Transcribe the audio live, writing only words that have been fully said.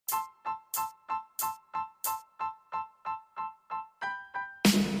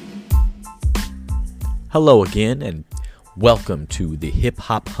Hello again, and welcome to the Hip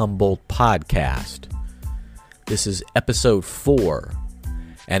Hop Humboldt podcast. This is episode 4,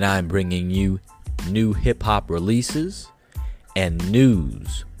 and I'm bringing you new hip hop releases and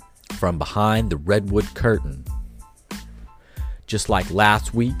news from behind the Redwood curtain. Just like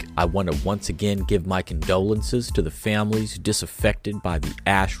last week, I want to once again give my condolences to the families disaffected by the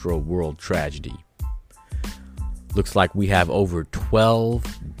Astroworld tragedy. Looks like we have over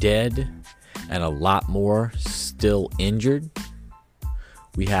 12 dead and a lot more still injured.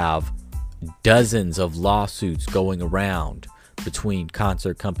 We have dozens of lawsuits going around between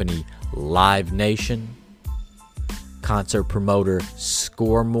concert company Live Nation, concert promoter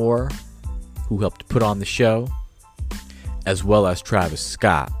Score who helped put on the show, as well as Travis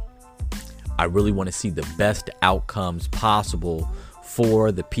Scott. I really want to see the best outcomes possible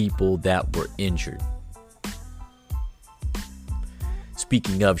for the people that were injured.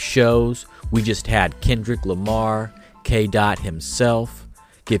 Speaking of shows, we just had Kendrick Lamar, K-Dot himself,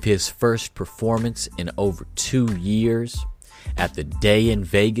 give his first performance in over 2 years at the Day in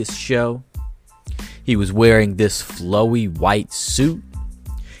Vegas show. He was wearing this flowy white suit,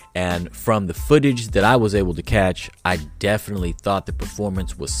 and from the footage that I was able to catch, I definitely thought the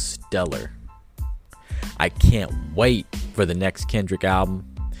performance was stellar. I can't wait for the next Kendrick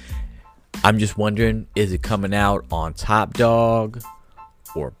album. I'm just wondering, is it coming out on Top Dog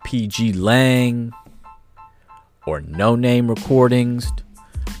or PG Lang or No Name Recordings?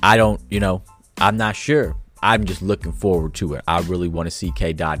 I'm not sure. I'm just looking forward to it. I really want to see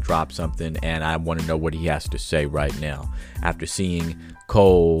K-Dot drop something, and I want to know what he has to say right now. After seeing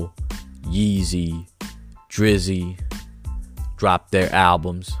Cole, Yeezy, Drizzy drop their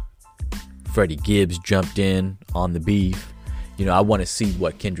albums, Freddie Gibbs jumped in on the beef. I want to see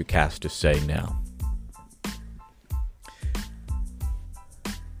what Kendrick has to say now.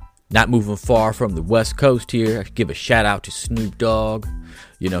 Not moving far from the West Coast here, I give a shout out to Snoop Dogg.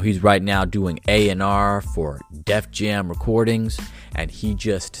 He's right now doing A&R for Def Jam Recordings, and he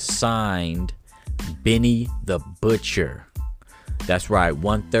just signed Benny the Butcher. That's right,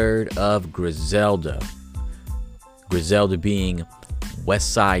 1/3 of Griselda. Griselda being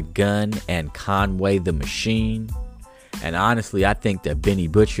Westside Gunn and Conway the Machine. And honestly, I think that Benny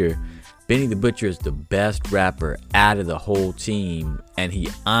the Butcher is the best rapper out of the whole team, and he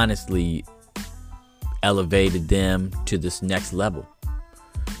honestly elevated them to this next level.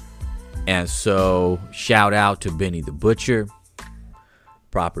 And so, shout out to Benny the Butcher.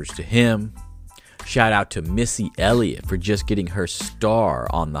 Propers to him. Shout out to Missy Elliott for just getting her star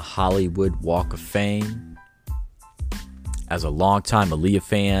on the Hollywood Walk of Fame. As a longtime Aaliyah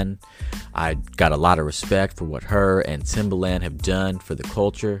fan, I got a lot of respect for what her and Timbaland have done for the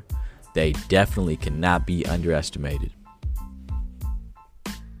culture. They definitely cannot be underestimated.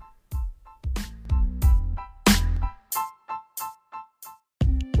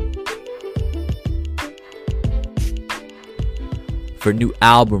 For new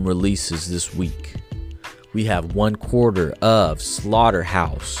album releases this week, we have 1/4 of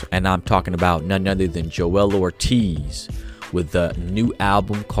Slaughterhouse, and I'm talking about none other than Joell Ortiz with a new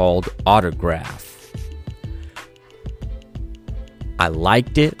album called Autograph. I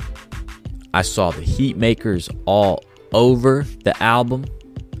liked it. I saw the heat makers all over the album.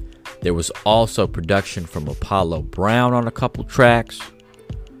 There was also production from Apollo Brown on a couple tracks.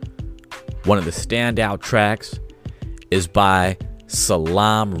 One of the standout tracks is by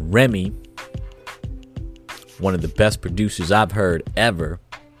Salaam Remi, one of the best producers I've heard ever.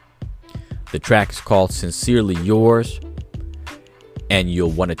 The track is called Sincerely Yours, and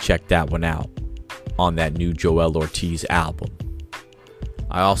you'll want to check that one out on that new Joell Ortiz album.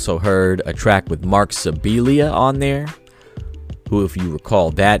 I also heard a track with Mark Sibilia on there, who, if you recall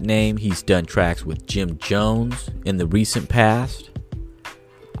that name, he's done tracks with Jim Jones in the recent past.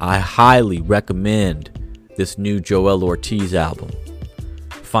 I highly recommend this new Joell Ortiz album.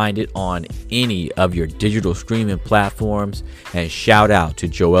 Find it on any of your digital streaming platforms, and shout out to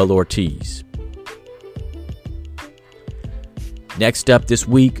Joell Ortiz. Next up this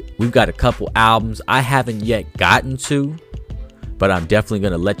week, we've got a couple albums I haven't yet gotten to, but I'm definitely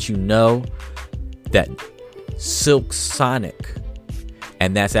going to let you know that Silk Sonic,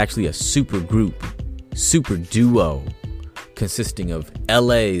 and that's actually a super duo consisting of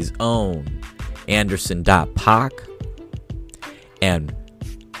LA's own Anderson .Paak, and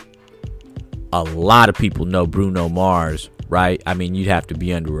a lot of people know Bruno Mars, right? I mean, you'd have to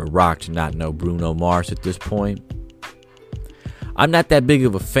be under a rock to not know Bruno Mars at this point. I'm not that big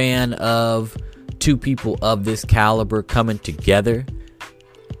of a fan of two people of this caliber coming together.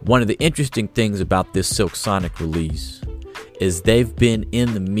 One of the interesting things about this Silk Sonic release is they've been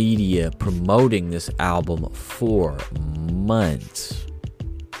in the media promoting this album for months.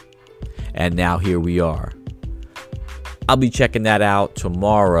 And now here we are. I'll be checking that out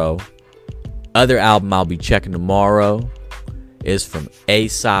tomorrow. Other album I'll be checking tomorrow is from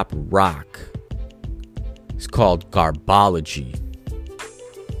Aesop Rock. It's called Garbology.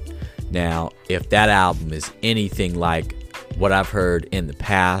 Now, if that album is anything like what I've heard in the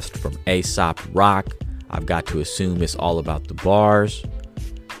past from Aesop Rock, I've got to assume it's all about the bars.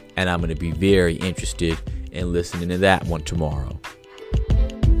 And I'm going to be very interested in listening to that one tomorrow.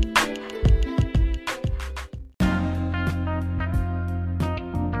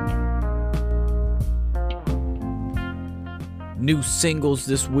 New singles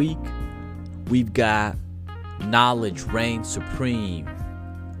this week. We've got Knowledge Reigns Supreme.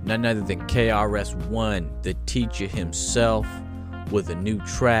 None other than KRS-One, the teacher himself, with a new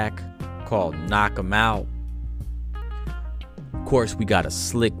track called Knock 'Em Out. Of course, we got a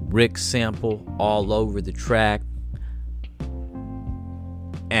Slick Rick sample all over the track.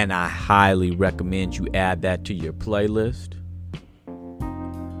 And I highly recommend you add that to your playlist.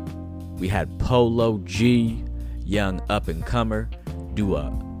 We had Polo G, young up-and-comer, do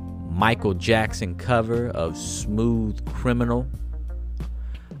a Michael Jackson cover of Smooth Criminal.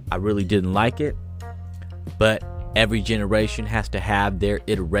 I really didn't like it, but every generation has to have their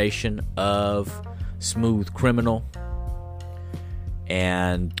iteration of Smooth Criminal.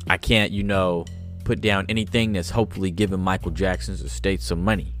 And I can't, put down anything that's hopefully giving Michael Jackson's estate some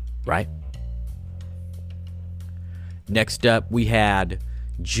money, right? Next up, we had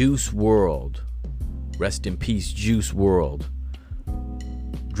Juice WRLD. Rest in peace, Juice WRLD.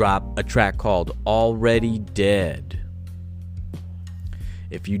 Drop a track called Already Dead.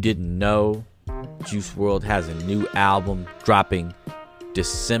 If you didn't know, Juice WRLD has a new album dropping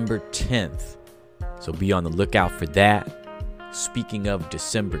December 10th. So be on the lookout for that. Speaking of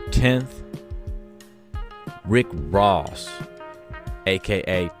December 10th, Rick Ross,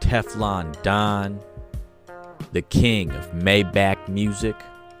 aka Teflon Don, the king of Maybach music,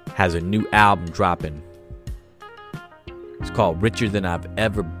 has a new album dropping. It's called Richer Than I've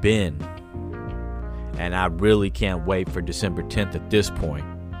Ever Been. And I really can't wait for December 10th at this point.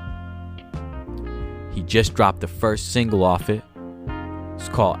 He just dropped the first single off it. It's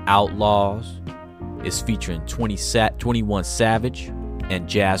called Outlaws. It's featuring 21 Savage and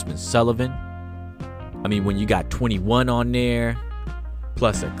Jasmine Sullivan. I mean, when you got 21 on there,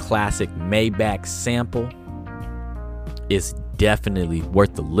 plus a classic Maybach sample, it's definitely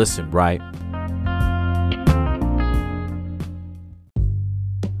worth the listen, right?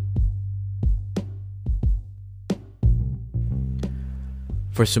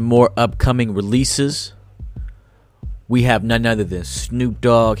 For some more upcoming releases, we have none other than Snoop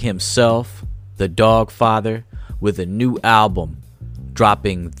Dogg himself, the Dogfather, with a new album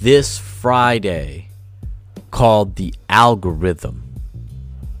dropping this Friday called The Algorithm.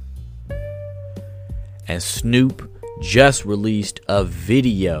 And Snoop just released a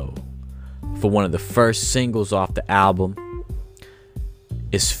video for one of the first singles off the album.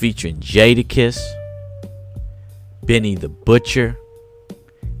 It's featuring Jadakiss, Benny the Butcher,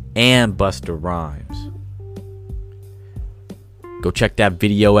 and Busta Rhymes. Go check that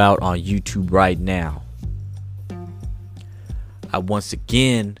video out on YouTube right now. I once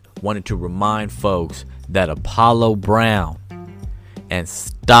again wanted to remind folks that Apollo Brown and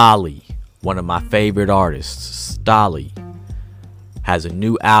Stolly, one of my favorite artists, Stolly, has a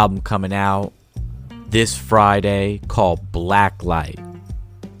new album coming out this Friday called Blacklight.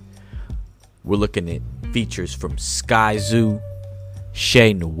 We're looking at features from Skyzoo,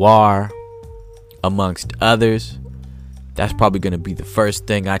 Shay Noir, amongst others. That's probably going to be the first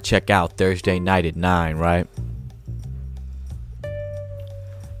thing I check out Thursday night at 9, right?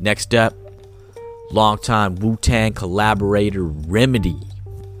 Next up, longtime Wu-Tang collaborator Remedy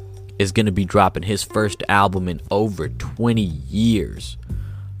is going to be dropping his first album in over 20 years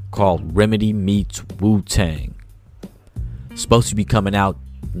called Remedy Meets Wu-Tang. Supposed to be coming out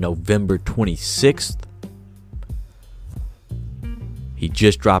November 26th. He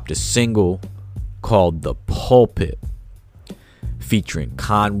just dropped a single called The Pulpit, featuring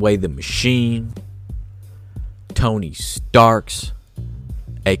Conway the Machine, Tony Starks,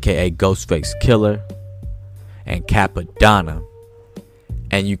 aka Ghostface Killer, and Capadonna.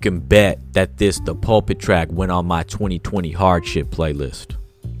 And you can bet that The Pulpit track went on my 2020 hardship playlist.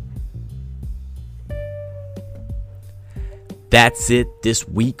 That's it this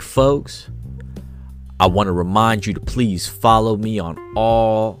week, folks. I want to remind you to please follow me on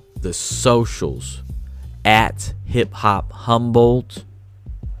all the socials at Hip Hop Humboldt.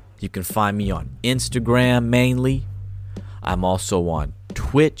 You can find me on Instagram mainly. I'm also on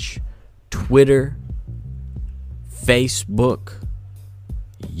Twitch, Twitter, Facebook,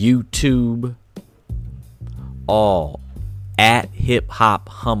 YouTube, all at Hip Hop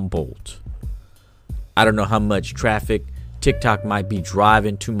Humboldt. I don't know how much traffic TikTok might be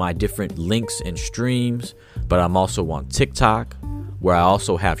driving to my different links and streams, but I'm also on TikTok, where I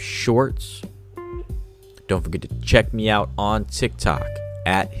also have shorts. Don't forget to check me out on TikTok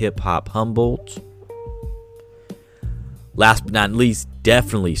at Hip Hop Humboldt. Last but not least,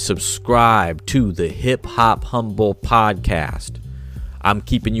 definitely subscribe to the Hip Hop Humboldt podcast. I'm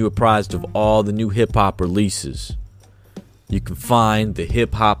keeping you apprised of all the new hip hop releases. You can find the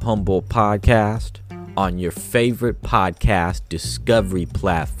Hip Hop Humboldt podcast on your favorite podcast discovery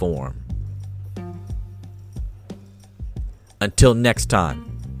platform. Until next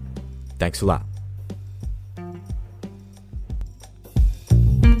time, thanks a lot.